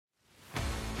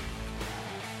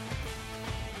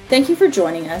Thank you for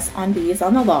joining us on Bees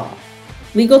on the Law,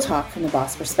 legal talk from the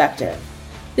boss perspective.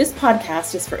 This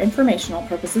podcast is for informational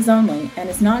purposes only and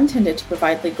is not intended to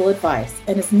provide legal advice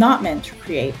and is not meant to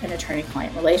create an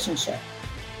attorney-client relationship.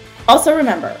 Also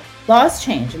remember, laws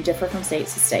change and differ from state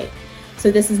to state,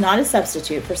 so this is not a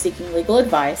substitute for seeking legal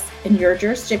advice in your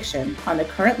jurisdiction on the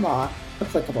current law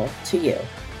applicable to you.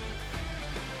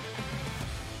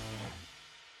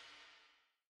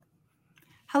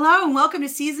 Hello and welcome to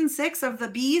Season 6 of the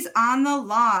Bees on the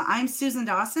Law. I'm Susan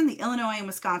Dawson, the Illinois and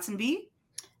Wisconsin bee.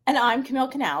 And I'm Camille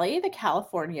Canale, the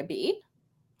California bee.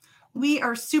 We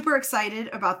are super excited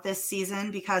about this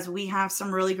season because we have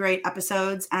some really great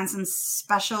episodes and some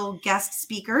special guest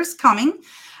speakers coming.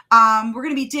 We're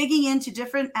going to be digging into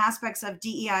different aspects of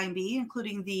DEI&B,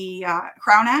 including the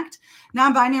Crown Act,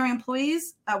 non-binary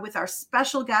employees, with our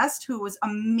special guest who was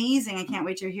amazing. I can't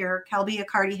wait to hear Kelby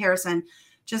Accardi Harrison.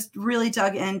 Just really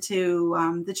dug into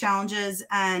the challenges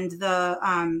and the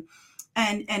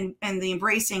and the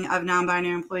embracing of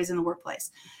non-binary employees in the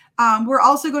workplace. We're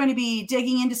also going to be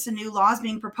digging into some new laws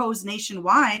being proposed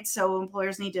nationwide, so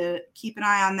employers need to keep an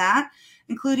eye on that,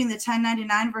 including the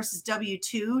 1099 versus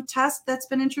W-2 test that's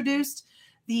been introduced,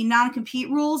 the non-compete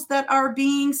rules that are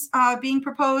being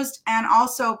proposed, and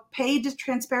also paid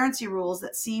transparency rules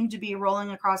that seem to be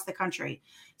rolling across the country.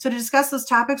 So to discuss those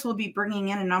topics, we'll be bringing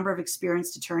in a number of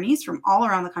experienced attorneys from all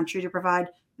around the country to provide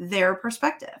their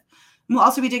perspective. We'll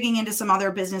also be digging into some other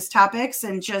business topics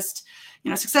and just,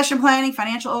 succession planning,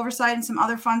 financial oversight, and some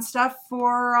other fun stuff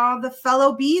for the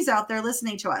fellow bees out there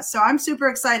listening to us. So I'm super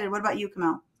excited. What about you,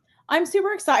 Camille? I'm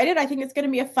super excited. I think it's going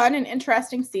to be a fun and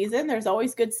interesting season. There's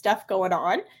always good stuff going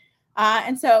on.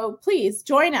 And so please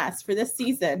join us for this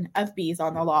season of Bees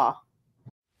on the Law.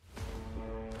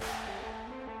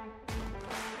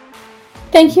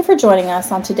 Thank you for joining us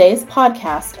on today's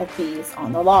podcast of Bees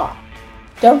on the Law.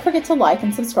 Don't forget to like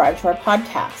and subscribe to our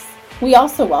podcast. We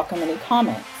also welcome any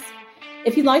comments.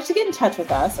 If you'd like to get in touch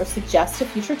with us or suggest a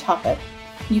future topic,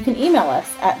 you can email us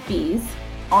at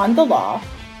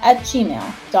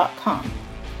beesonthelaw@gmail.com.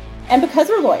 And because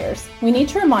we're lawyers, we need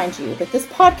to remind you that this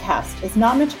podcast is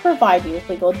not meant to provide you with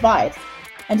legal advice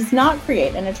and does not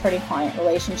create an attorney-client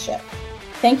relationship.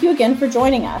 Thank you again for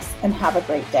joining us and have a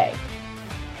great day.